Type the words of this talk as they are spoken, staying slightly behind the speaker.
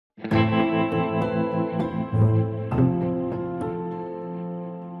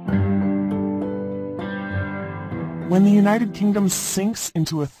When the United Kingdom sinks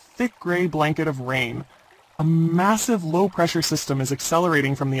into a thick gray blanket of rain, a massive low-pressure system is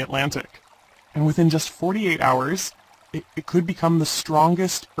accelerating from the Atlantic, and within just 48 hours, it could become the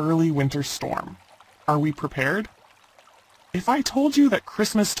strongest early winter storm. Are we prepared? If I told you that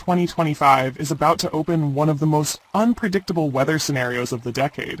Christmas 2025 is about to open one of the most unpredictable weather scenarios of the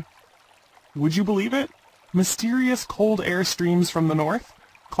decade, would you believe it? Mysterious cold air streams from the north,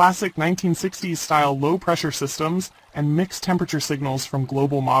 classic 1960s-style low-pressure systems, and mixed temperature signals from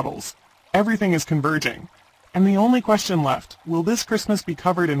global models. Everything is converging. And the only question left, will this Christmas be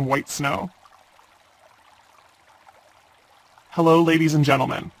covered in white snow? Hello, ladies and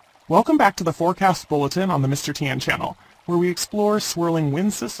gentlemen. Welcome back to the Forecast Bulletin on the Mr. Tien channel, where we explore swirling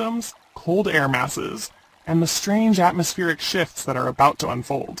wind systems, cold air masses, and the strange atmospheric shifts that are about to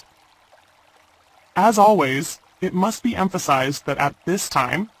unfold. As always, it must be emphasized that at this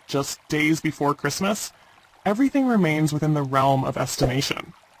time, just days before Christmas, everything remains within the realm of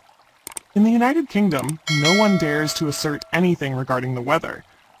estimation. In the United Kingdom, no one dares to assert anything regarding the weather,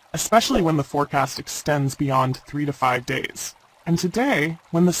 especially when the forecast extends beyond 3 to 5 days. And today,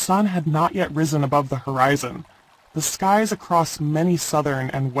 when the sun had not yet risen above the horizon, the skies across many southern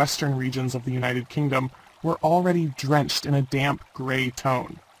and western regions of the United Kingdom were already drenched in a damp gray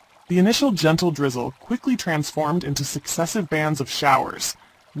tone. The initial gentle drizzle quickly transformed into successive bands of showers,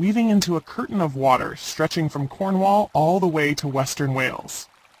 weaving into a curtain of water stretching from Cornwall all the way to western Wales.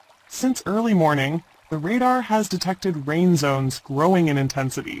 Since early morning, the radar has detected rain zones growing in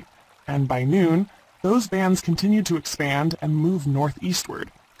intensity, and by noon, those bands continued to expand and move northeastward,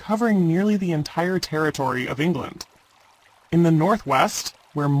 covering nearly the entire territory of England. In the northwest,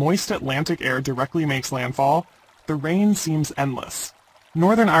 where moist Atlantic air directly makes landfall, the rain seems endless.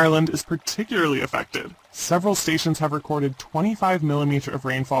 Northern Ireland is particularly affected. Several stations have recorded 25 millimeters of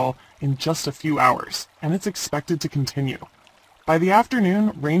rainfall in just a few hours, and it's expected to continue. By the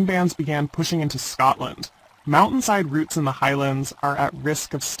afternoon, rain bands began pushing into Scotland. Mountainside routes in the Highlands are at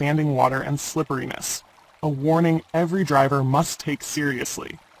risk of standing water and slipperiness, a warning every driver must take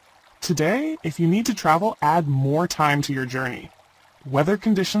seriously. Today, if you need to travel, add more time to your journey. Weather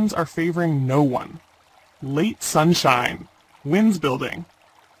conditions are favoring no one. Late sunshine. Winds building.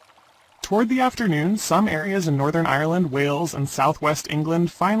 Toward the afternoon, some areas in Northern Ireland, Wales, and southwest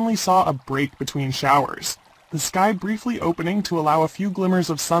England finally saw a break between showers, the sky briefly opening to allow a few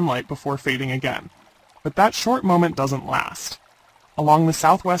glimmers of sunlight before fading again. But that short moment doesn't last. Along the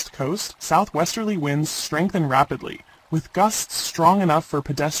southwest coast, southwesterly winds strengthen rapidly, with gusts strong enough for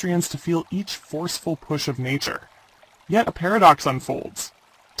pedestrians to feel each forceful push of nature. Yet a paradox unfolds.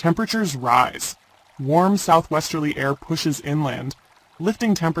 Temperatures rise. Warm southwesterly air pushes inland,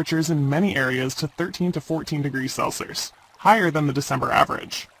 lifting temperatures in many areas to 13 to 14 degrees Celsius, higher than the December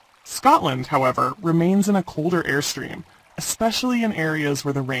average. Scotland, however, remains in a colder airstream, especially in areas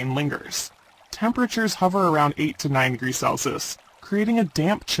where the rain lingers. Temperatures hover around 8 to 9 degrees Celsius, creating a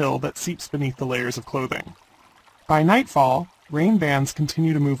damp chill that seeps beneath the layers of clothing. By nightfall, rain bands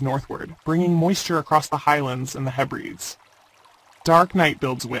continue to move northward, bringing moisture across the Highlands and the Hebrides. Dark night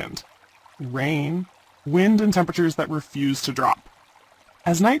builds wind. Rain, wind, and temperatures that refuse to drop.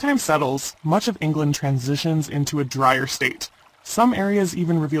 As nighttime settles, much of England transitions into a drier state. Some areas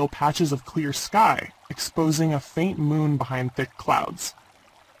even reveal patches of clear sky, exposing a faint moon behind thick clouds.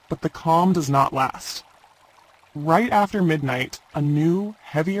 But the calm does not last. Right after midnight, a new,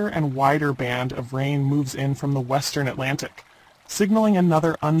 heavier and wider band of rain moves in from the western Atlantic, signaling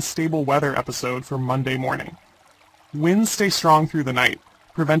another unstable weather episode for Monday morning. Winds stay strong through the night,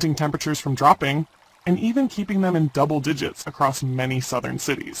 preventing temperatures from dropping, and even keeping them in double digits across many southern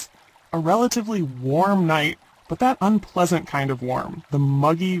cities. A relatively warm night, but that unpleasant kind of warm, the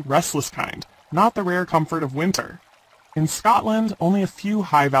muggy, restless kind, not the rare comfort of winter. In Scotland, only a few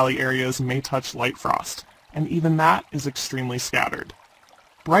high valley areas may touch light frost, and even that is extremely scattered.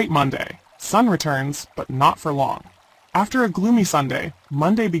 Bright Monday. Sun returns, but not for long. After a gloomy Sunday,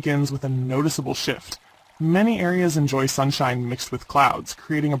 Monday begins with a noticeable shift. Many areas enjoy sunshine mixed with clouds,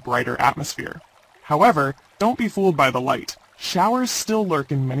 creating a brighter atmosphere. However, don't be fooled by the light. Showers still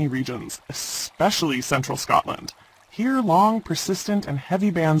lurk in many regions, especially central Scotland. Here, long, persistent, and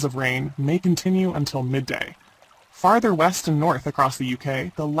heavy bands of rain may continue until midday. Farther west and north across the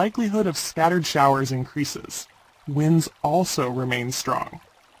UK, the likelihood of scattered showers increases. Winds also remain strong.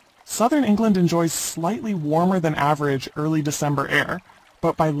 Southern England enjoys slightly warmer than average early December air,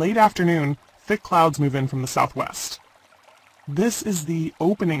 but by late afternoon, thick clouds move in from the southwest. This is the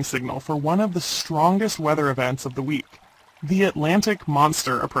opening signal for one of the strongest weather events of the week. The Atlantic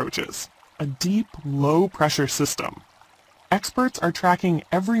monster approaches, a deep, low-pressure system. Experts are tracking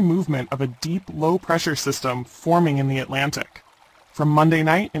every movement of a deep, low-pressure system forming in the Atlantic. From Monday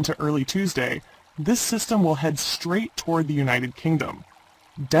night into early Tuesday, this system will head straight toward the United Kingdom.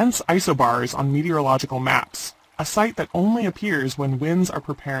 Dense isobars on meteorological maps, a sight that only appears when winds are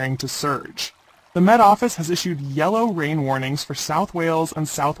preparing to surge. The Met Office has issued yellow rain warnings for South Wales and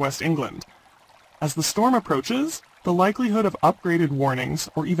southwest England. As the storm approaches, the likelihood of upgraded warnings,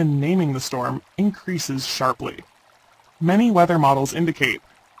 or even naming the storm, increases sharply. Many weather models indicate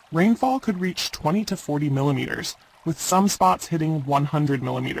rainfall could reach 20 to 40 millimeters, with some spots hitting 100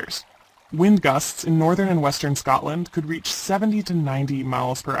 millimeters. Wind gusts in northern and western Scotland could reach 70 to 90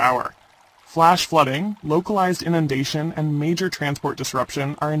 miles per hour. Flash flooding, localized inundation, and major transport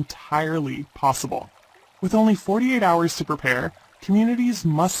disruption are entirely possible. With only 48 hours to prepare, communities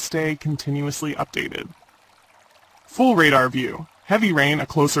must stay continuously updated. Full radar view. Heavy rain, a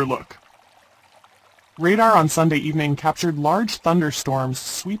closer look. Radar on Sunday evening captured large thunderstorms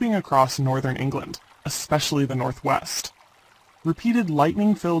sweeping across northern England, especially the northwest. Repeated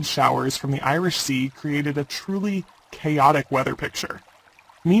lightning-filled showers from the Irish Sea created a truly chaotic weather picture.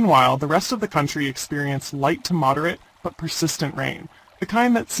 Meanwhile, the rest of the country experienced light to moderate but persistent rain, the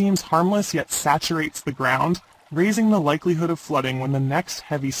kind that seems harmless yet saturates the ground, raising the likelihood of flooding when the next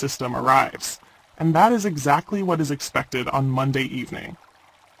heavy system arrives. And that is exactly what is expected on Monday evening.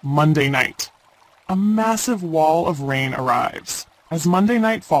 Monday night. A massive wall of rain arrives. As Monday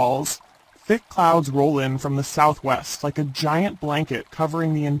night falls, thick clouds roll in from the southwest like a giant blanket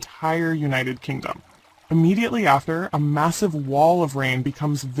covering the entire United Kingdom. Immediately after, a massive wall of rain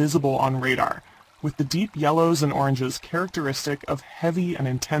becomes visible on radar, with the deep yellows and oranges characteristic of heavy and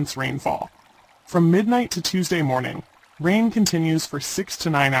intense rainfall. From midnight to Tuesday morning, rain continues for 6 to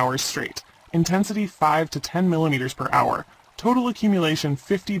 9 hours straight, intensity 5 to 10 millimeters per hour, total accumulation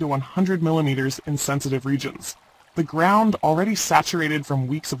 50 to 100 millimeters in sensitive regions. The ground, already saturated from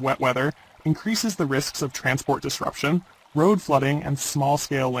weeks of wet weather, increases the risks of transport disruption, road flooding, and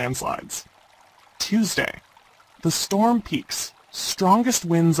small-scale landslides. Tuesday. The storm peaks, strongest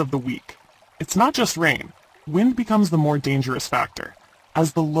winds of the week. It's not just rain. Wind becomes the more dangerous factor.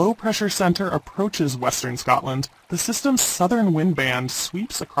 As the low-pressure center approaches western Scotland, the system's southern wind band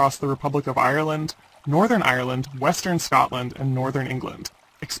sweeps across the Republic of Ireland, Northern Ireland, western Scotland, and northern England.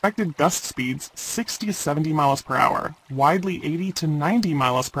 Expected gust speeds 60 to 70 miles per hour, widely 80 to 90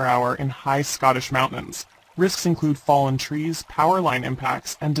 miles per hour in high Scottish mountains. Risks include fallen trees, power line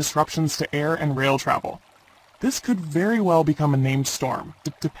impacts, and disruptions to air and rail travel. This could very well become a named storm,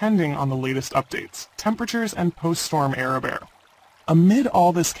 depending on the latest updates, temperatures, and post-storm air bear. Amid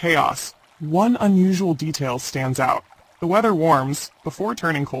all this chaos, one unusual detail stands out. The weather warms before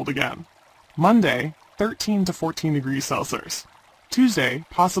turning cold again. Monday, 13 to 14 degrees Celsius. Tuesday,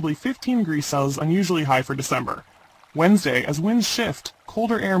 possibly 15 degrees Celsius, unusually high for December. Wednesday, as winds shift,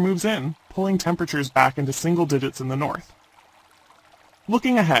 colder air moves in, pulling temperatures back into single digits in the north.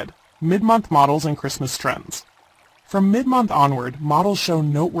 Looking ahead, mid-month models and Christmas trends. From mid-month onward, models show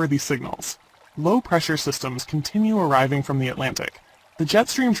noteworthy signals. Low-pressure systems continue arriving from the Atlantic. The jet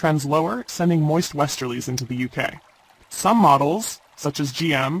stream trends lower, sending moist westerlies into the UK. Some models, such as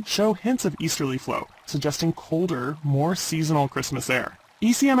GM, show hints of easterly flow, suggesting colder, more seasonal Christmas air.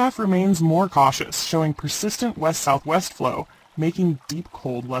 ECMWF remains more cautious, showing persistent west-southwest flow, making deep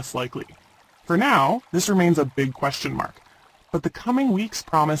cold less likely. For now, this remains a big question mark, but the coming weeks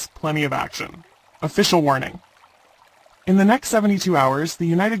promise plenty of action. Official warning. In the next 72 hours, the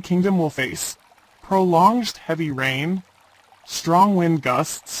United Kingdom will face prolonged heavy rain, strong wind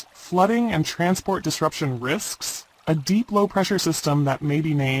gusts, flooding and transport disruption risks, a deep low-pressure system that may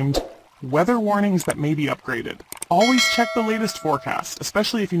be named, weather warnings that may be upgraded. Always check the latest forecast,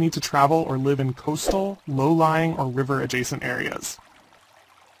 especially if you need to travel or live in coastal, low-lying, or river-adjacent areas.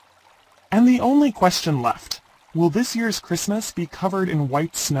 And the only question left, will this year's Christmas be covered in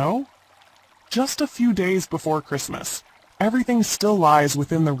white snow? Just a few days before Christmas, everything still lies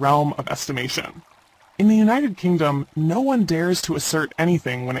within the realm of estimation. In the United Kingdom, no one dares to assert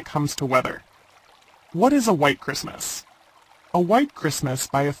anything when it comes to weather. What is a white Christmas? A white Christmas,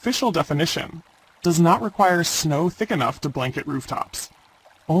 by official definition, does not require snow thick enough to blanket rooftops.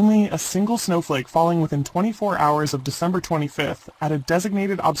 Only a single snowflake falling within 24 hours of December 25th at a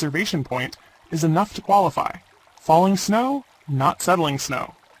designated observation point is enough to qualify. Falling snow, not settling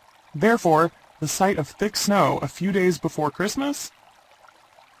snow. Therefore, the sight of thick snow a few days before Christmas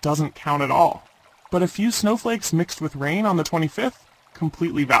doesn't count at all. But a few snowflakes mixed with rain on the 25th,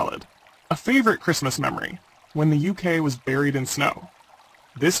 completely valid. A favorite Christmas memory, when the UK was buried in snow.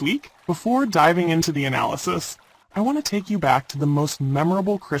 This week, before diving into the analysis, I want to take you back to the most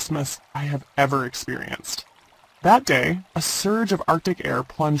memorable Christmas I have ever experienced. That day, a surge of Arctic air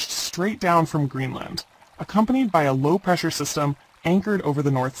plunged straight down from Greenland, accompanied by a low-pressure system anchored over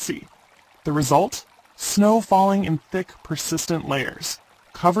the North Sea. The result? Snow falling in thick, persistent layers,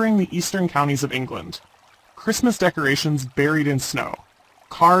 covering the eastern counties of England. Christmas decorations buried in snow,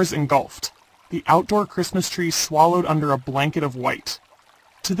 cars engulfed, the outdoor Christmas tree swallowed under a blanket of white.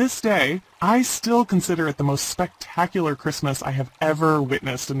 To this day, I still consider it the most spectacular Christmas I have ever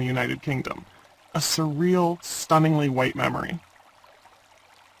witnessed in the United Kingdom. A surreal, stunningly white memory.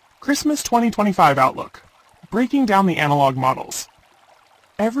 Christmas 2025 Outlook. Breaking down the analog models.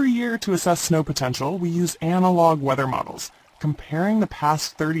 Every year to assess snow potential, we use analog weather models, comparing the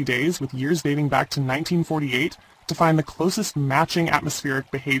past 30 days with years dating back to 1948 to find the closest matching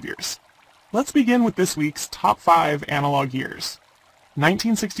atmospheric behaviors. Let's begin with this week's top 5 analog years.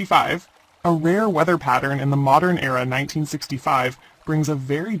 1965, a rare weather pattern in the modern era 1965 brings a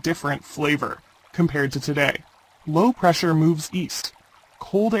very different flavor compared to today. Low pressure moves east.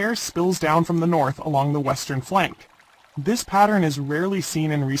 Cold air spills down from the north along the western flank. This pattern is rarely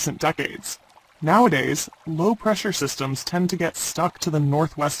seen in recent decades. Nowadays, low-pressure systems tend to get stuck to the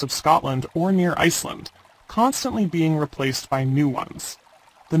northwest of Scotland or near Iceland, constantly being replaced by new ones.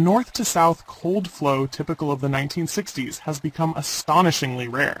 The north-to-south cold flow typical of the 1960s has become astonishingly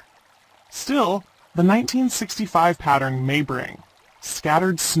rare. Still, the 1965 pattern may bring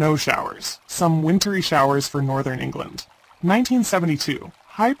scattered snow showers, some wintry showers for northern England. 1972,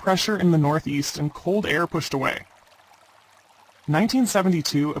 high pressure in the northeast and cold air pushed away.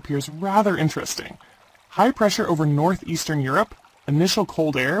 1972 appears rather interesting. High pressure over northeastern Europe, initial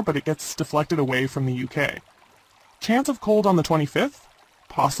cold air, but it gets deflected away from the UK. Chance of cold on the 25th?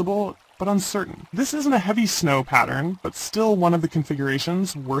 Possible, but uncertain. This isn't a heavy snow pattern, but still one of the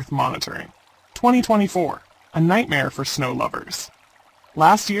configurations worth monitoring. 2024, a nightmare for snow lovers.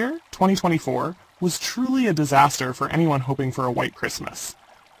 Last year, 2024, was truly a disaster for anyone hoping for a white Christmas.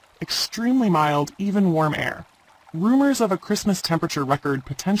 Extremely mild, even warm air. Rumors of a Christmas temperature record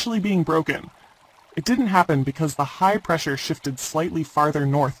potentially being broken. It didn't happen because the high pressure shifted slightly farther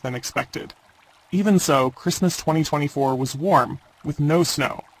north than expected. Even so, Christmas 2024 was warm, with no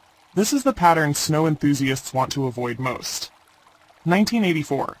snow. This is the pattern snow enthusiasts want to avoid most.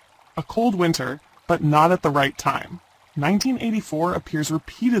 1984. A cold winter, but not at the right time. 1984 appears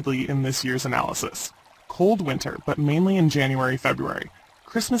repeatedly in this year's analysis. Cold winter, but mainly in January-February.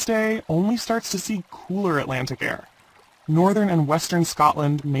 Christmas Day only starts to see cooler Atlantic air. Northern and western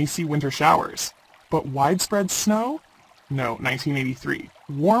Scotland may see winter showers. But widespread snow? No, 1983.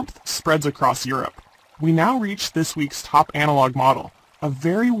 Warmth spreads across Europe. We now reach this week's top analog model, a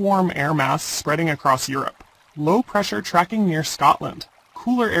very warm air mass spreading across Europe. Low pressure tracking near Scotland.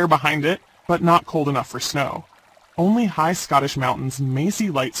 Cooler air behind it, but not cold enough for snow. Only high Scottish mountains may see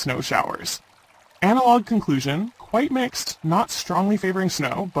light snow showers. Analog conclusion, quite mixed, not strongly favoring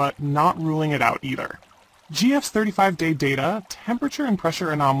snow, but not ruling it out either. GEFS 35-day data, temperature and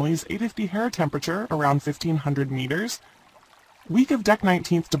pressure anomalies, 850 hair temperature, around 1500 meters. Week of Deck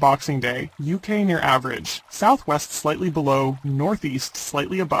 19th to Boxing Day, UK near average, southwest slightly below, northeast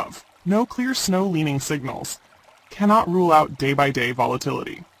slightly above. No clear snow leaning signals. Cannot rule out day-by-day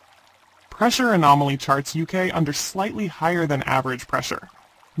volatility. Pressure anomaly charts UK under slightly higher than average pressure.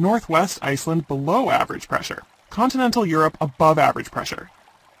 Northwest Iceland below average pressure. Continental Europe above average pressure.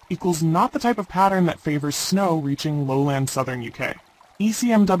 Equals not the type of pattern that favors snow reaching lowland southern UK.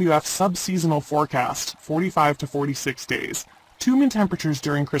 ECMWF sub-seasonal forecast, 45 to 46 days. 2 min temperatures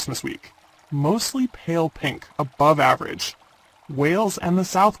during Christmas week. Mostly pale pink, above average. Wales and the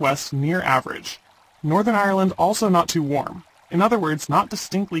southwest near average. Northern Ireland also not too warm. In other words, not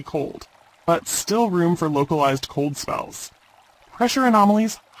distinctly cold, but still room for localized cold spells. Pressure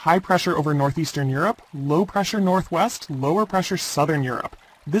anomalies, high pressure over northeastern Europe, low pressure northwest, lower pressure southern Europe.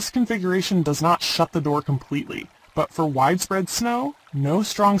 This configuration does not shut the door completely, but for widespread snow, no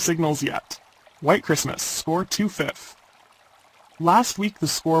strong signals yet. White Christmas, score 2/5. Last week the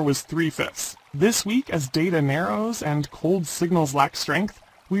score was 3/5. This week, as data narrows and cold signals lack strength,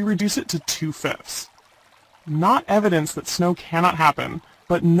 we reduce it to 2/5. Not evidence that snow cannot happen,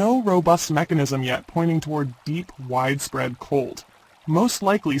 but no robust mechanism yet pointing toward deep, widespread cold. Most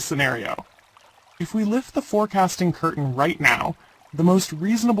likely scenario. If we lift the forecasting curtain right now, the most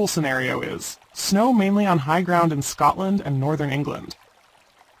reasonable scenario is snow mainly on high ground in Scotland and northern England.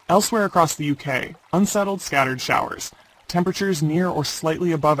 Elsewhere across the UK, unsettled scattered showers, temperatures near or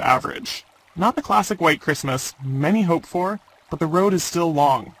slightly above average. Not the classic white Christmas many hope for, but the road is still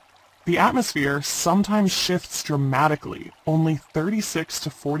long. The atmosphere sometimes shifts dramatically, only 36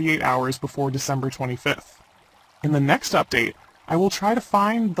 to 48 hours before December 25th. In the next update, I will try to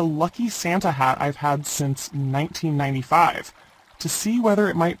find the lucky Santa hat I've had since 1995 to see whether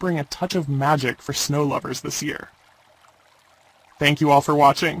it might bring a touch of magic for snow lovers this year. Thank you all for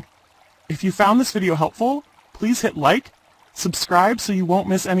watching. If you found this video helpful, please hit like, subscribe so you won't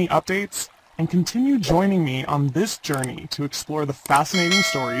miss any updates, and continue joining me on this journey to explore the fascinating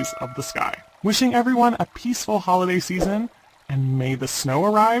stories of the sky. Wishing everyone a peaceful holiday season, and may the snow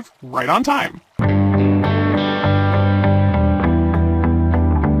arrive right on time!